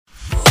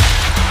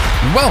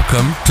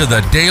Welcome to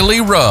the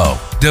Daily Row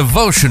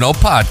Devotional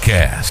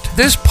Podcast.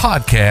 This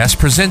podcast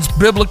presents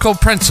biblical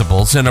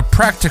principles in a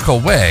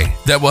practical way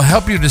that will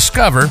help you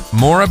discover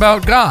more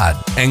about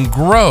God and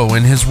grow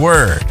in His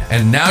Word.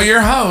 And now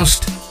your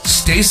host,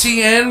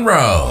 Stacey Ann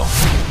Rowe.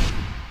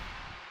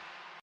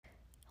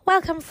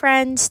 Welcome,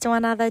 friends, to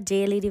another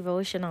daily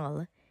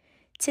devotional.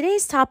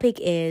 Today's topic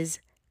is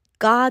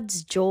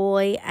God's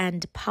joy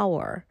and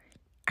power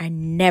are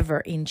never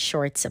in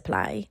short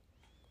supply.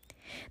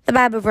 The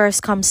Bible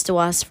verse comes to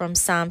us from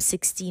Psalm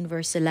 16,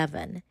 verse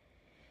 11.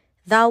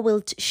 Thou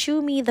wilt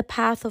shew me the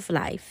path of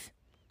life.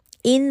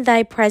 In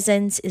thy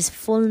presence is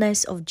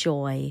fullness of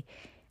joy.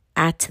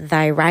 At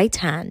thy right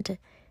hand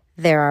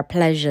there are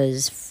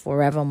pleasures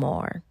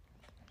forevermore.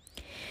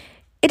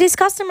 It is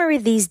customary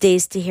these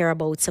days to hear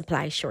about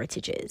supply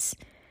shortages.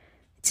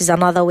 It is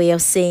another way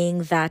of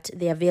saying that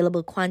the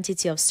available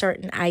quantity of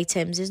certain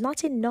items is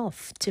not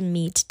enough to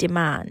meet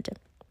demand.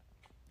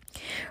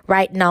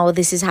 Right now,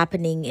 this is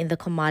happening in the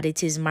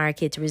commodities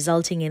market,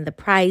 resulting in the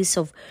price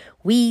of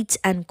wheat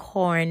and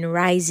corn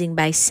rising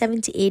by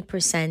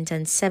 78%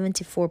 and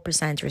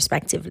 74%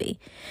 respectively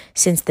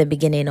since the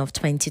beginning of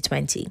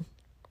 2020.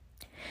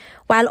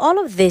 While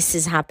all of this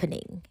is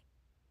happening,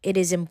 it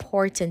is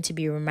important to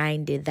be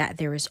reminded that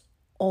there is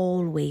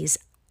always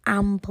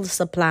ample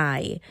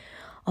supply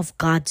of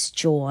God's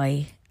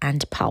joy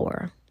and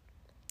power.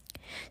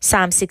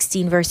 Psalm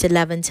 16 verse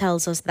 11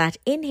 tells us that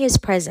in His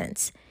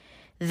presence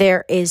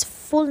there is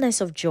fullness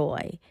of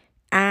joy,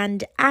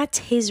 and at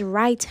His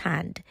right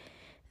hand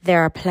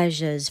there are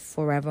pleasures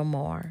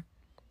forevermore.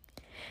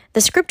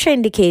 The scripture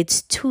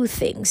indicates two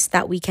things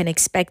that we can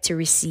expect to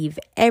receive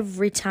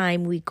every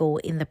time we go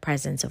in the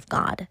presence of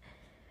God.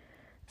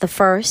 The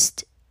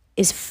first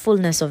is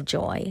fullness of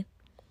joy.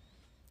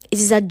 It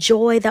is a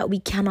joy that we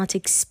cannot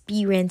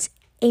experience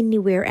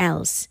anywhere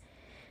else.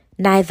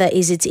 Neither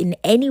is it in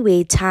any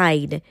way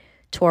tied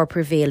to our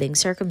prevailing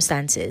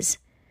circumstances.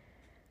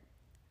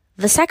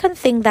 The second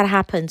thing that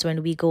happens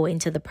when we go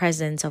into the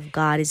presence of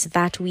God is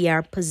that we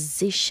are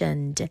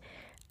positioned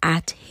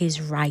at His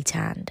right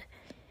hand.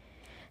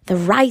 The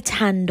right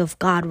hand of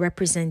God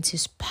represents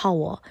His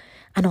power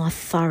and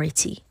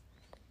authority.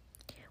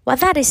 What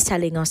that is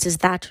telling us is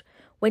that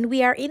when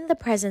we are in the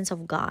presence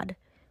of God,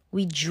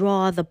 we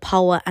draw the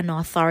power and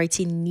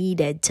authority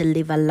needed to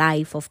live a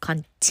life of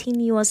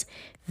continuous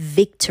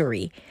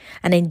victory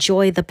and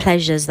enjoy the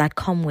pleasures that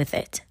come with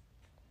it.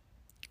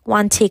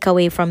 One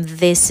takeaway from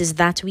this is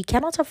that we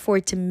cannot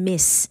afford to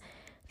miss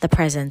the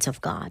presence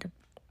of God.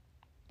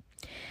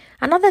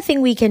 Another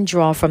thing we can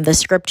draw from the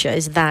scripture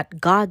is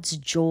that God's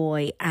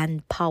joy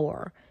and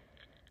power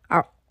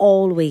are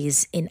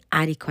always in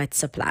adequate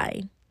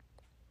supply.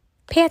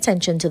 Pay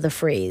attention to the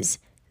phrase,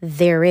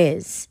 there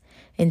is,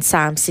 in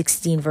Psalm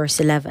 16 verse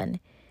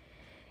 11.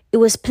 It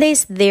was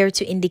placed there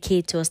to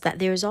indicate to us that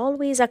there is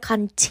always a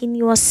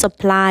continuous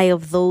supply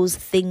of those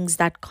things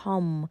that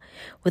come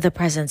with the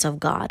presence of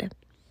God.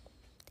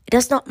 It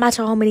does not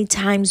matter how many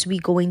times we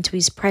go into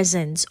His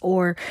presence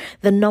or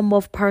the number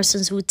of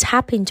persons who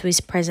tap into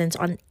His presence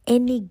on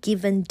any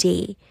given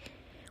day.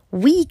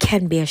 We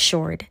can be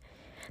assured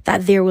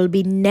that there will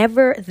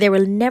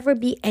never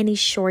be any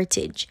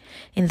shortage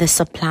in the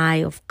supply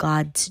of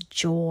God's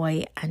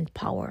joy and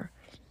power.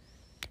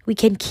 We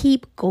can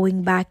keep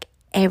going back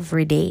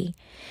every day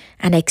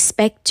and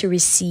expect to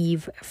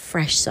receive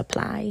fresh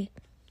supply.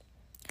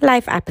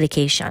 Life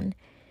application.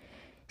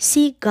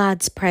 Seek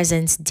God's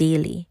presence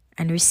daily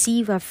and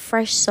receive a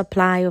fresh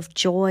supply of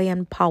joy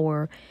and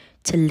power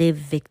to live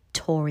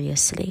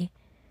victoriously.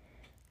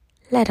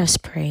 Let us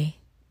pray.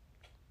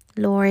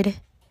 Lord,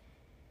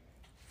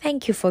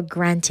 thank You for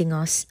granting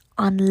us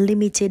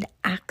unlimited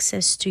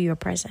access to Your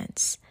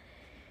presence.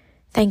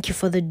 Thank You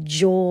for the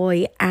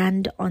joy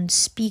and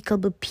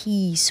unspeakable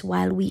peace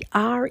while we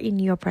are in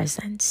Your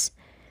presence.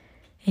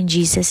 In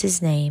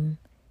Jesus' name,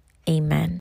 amen.